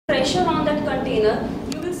pressure on that container,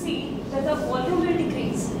 you will see that the volume will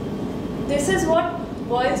decrease. This is what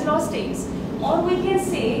Boyle's law states. Or we can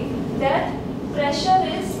say that pressure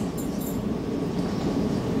is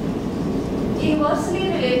inversely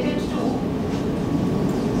related to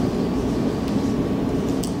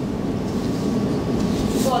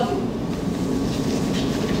volume.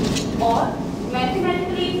 Or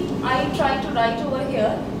mathematically, I try to write over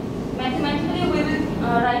here. Mathematically, we will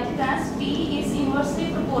write it as P is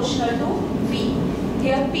inversely proportional to V.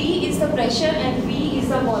 Here P is the pressure and V is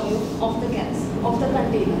the volume of the gas, of the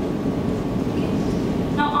container. Okay.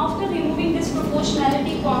 Now after removing this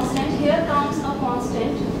proportionality constant, here comes a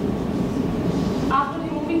constant. After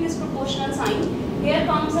removing this proportional sign, here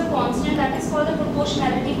comes a constant that is called the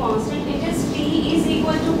proportionality constant. It is P is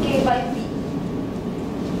equal to K by V.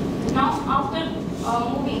 Now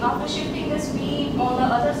after shifting this P on the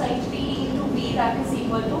other side, P into V, that is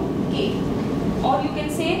equal to K. Or you can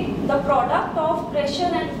say the product of pressure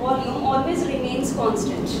and volume always remains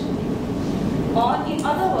constant. Or in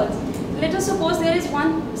other words, let us suppose there is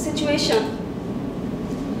one situation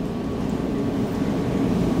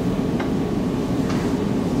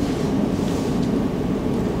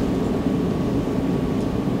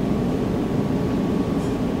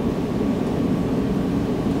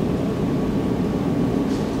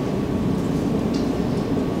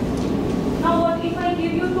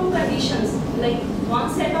like one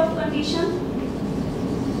set of condition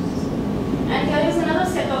and here is another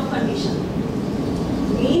set of condition.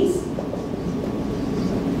 Means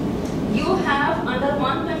you have under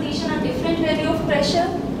one condition a different value of pressure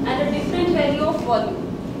and a different value of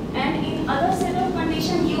volume, and in other set of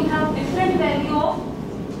condition you have different value of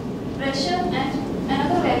pressure and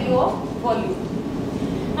another value of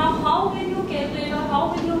volume. Now how will you calculate or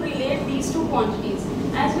how will you relate these two quantities?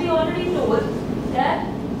 As we already told that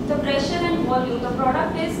the pressure and volume, the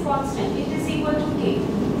product is constant, it is equal to K.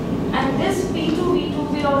 And this P2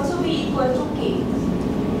 V2 will also be equal to K.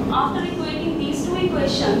 After equating these two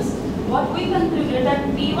equations, what we concluded that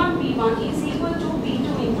P1 V1 is equal to P2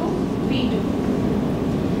 into V2.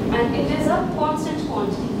 And it is a constant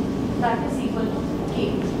quantity that is equal to K.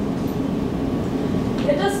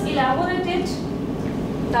 Let us elaborate it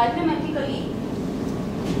diagrammatically.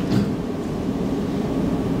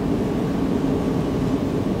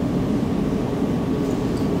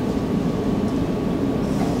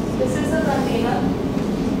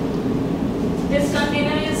 This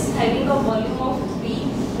container is having a volume of V,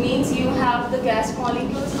 means you have the gas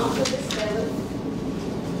molecules up to this level.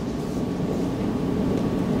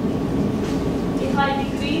 If I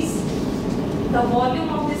decrease the volume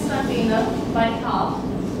of this container by half,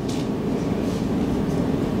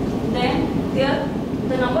 then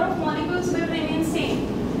the number of molecules will remain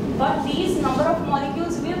same, but these number of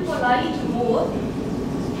molecules will collide more.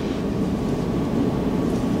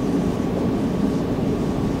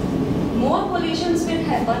 More collisions will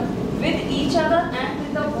happen with each other and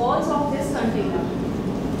with the walls of this container.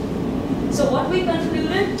 So what we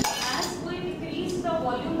concluded, as we decrease the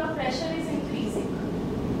volume, the pressure is increasing.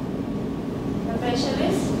 The pressure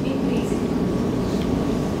is increasing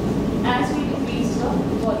as we decrease the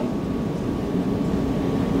volume.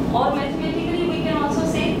 Or mathematically we can also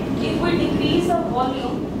say, if we decrease the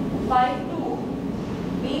volume by 2,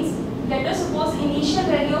 means let us suppose initial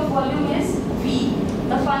value of volume is V.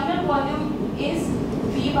 The final volume is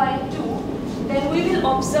V by 2, then we will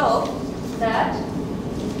observe that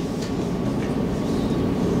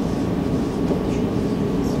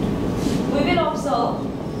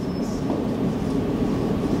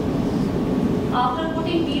after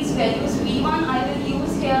putting these values, V1 I will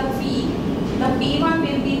use here V, the P1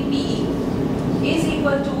 will be P is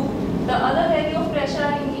equal to the other value of pressure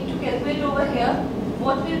I need to calculate over here.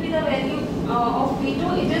 What will be the value of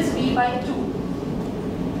V2? It is V by 2.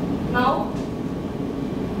 Now,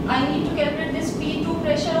 I need to calculate this P2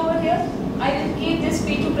 pressure over here. I will keep this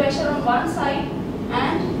P2 pressure on one side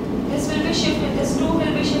and this will be shifted, this 2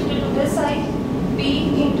 will be shifted to this side, P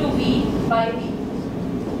into V by V.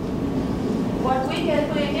 What we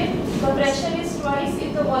calculated, the pressure is twice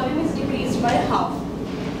if the volume is decreased by half.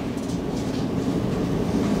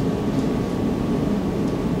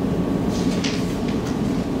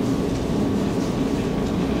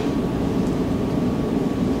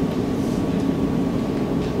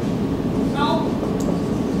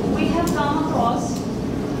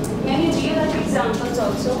 Examples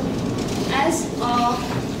also, as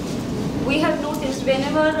we have noticed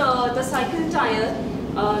whenever the cycle tire,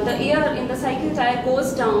 the air in the cycle tire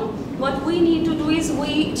goes down, what we need to do is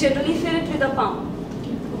we generally fill it with a pump.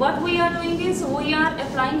 What we are doing is we are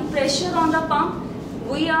applying pressure on the pump,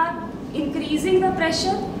 we are increasing the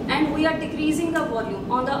pressure and we are decreasing the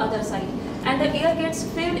volume on the other side, and the air gets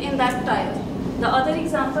filled in that tire. The other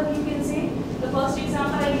example you can see, the first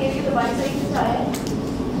example I gave you, the bicycle tire.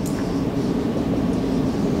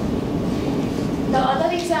 The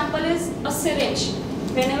other example is a syringe.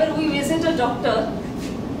 Whenever we visit a doctor,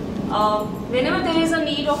 whenever there is a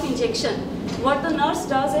need of injection, what the nurse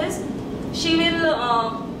does is, she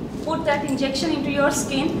will put that injection into your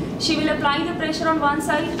skin. She will apply the pressure on one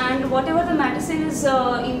side, and whatever the medicine is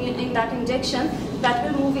in that injection, that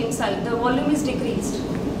will move inside. The volume is decreased.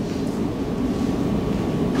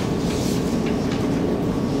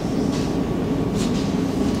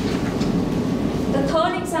 The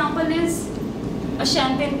third example is a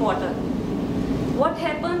champagne bottle. What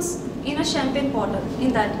happens in a champagne bottle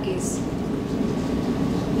in that case?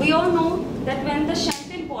 We all know that when the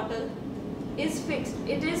champagne bottle is fixed,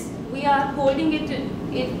 we are holding it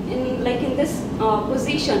in this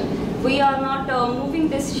position. We are not moving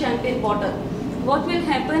this champagne bottle. What will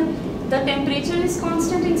happen? The temperature is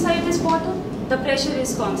constant inside this bottle, the pressure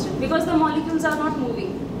is constant, because the molecules are not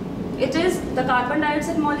moving. It is the carbon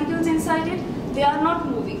dioxide molecules inside it, they are not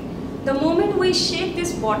moving. The moment we shake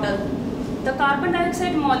this bottle, the carbon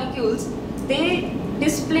dioxide molecules, they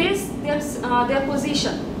displace their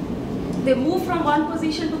position. They move from one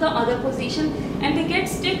position to the other position, and they get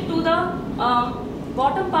stick to the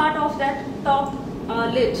bottom part of that top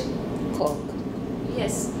lid. Cork.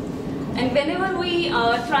 Yes. And whenever we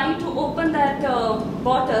try to open that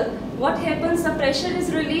bottle, what happens? The pressure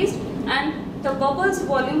is released and the bubbles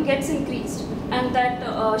volume gets increased, and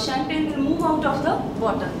that champagne will move out of the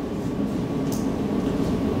bottle.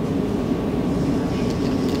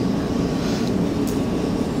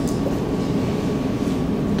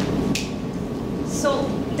 So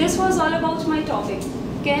this was all about my topic.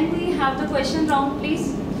 Can we have the question round,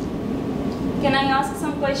 please? Can I ask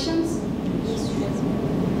some questions?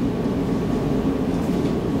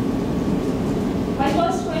 My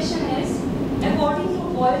first question is, according to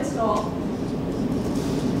Boyle's law,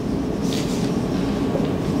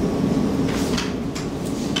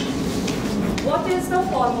 what is the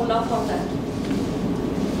formula for that?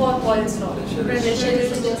 For Boyle's law? Pressure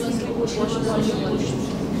is inversely proportional to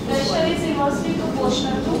volume. Pressure is inversely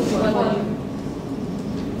proportional to volume.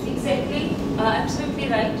 Exactly, absolutely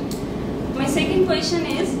right. My second question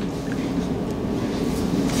is,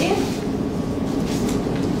 if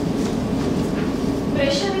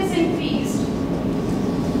pressure is increased,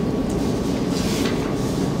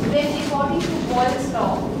 then according to Boyle's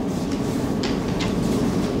law,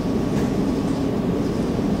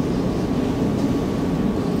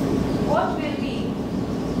 what will be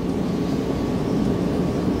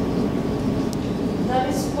the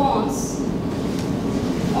response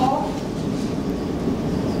of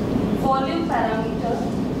volume parameter?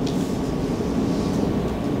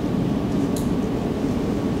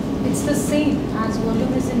 It's the same as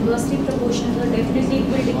volume is inversely proportional, so definitely it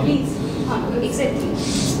will decrease. Exactly.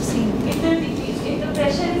 Same. It will decrease. If the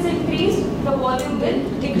pressure is increased, the volume will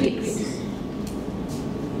decrease.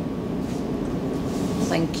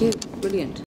 Thank you. Brilliant.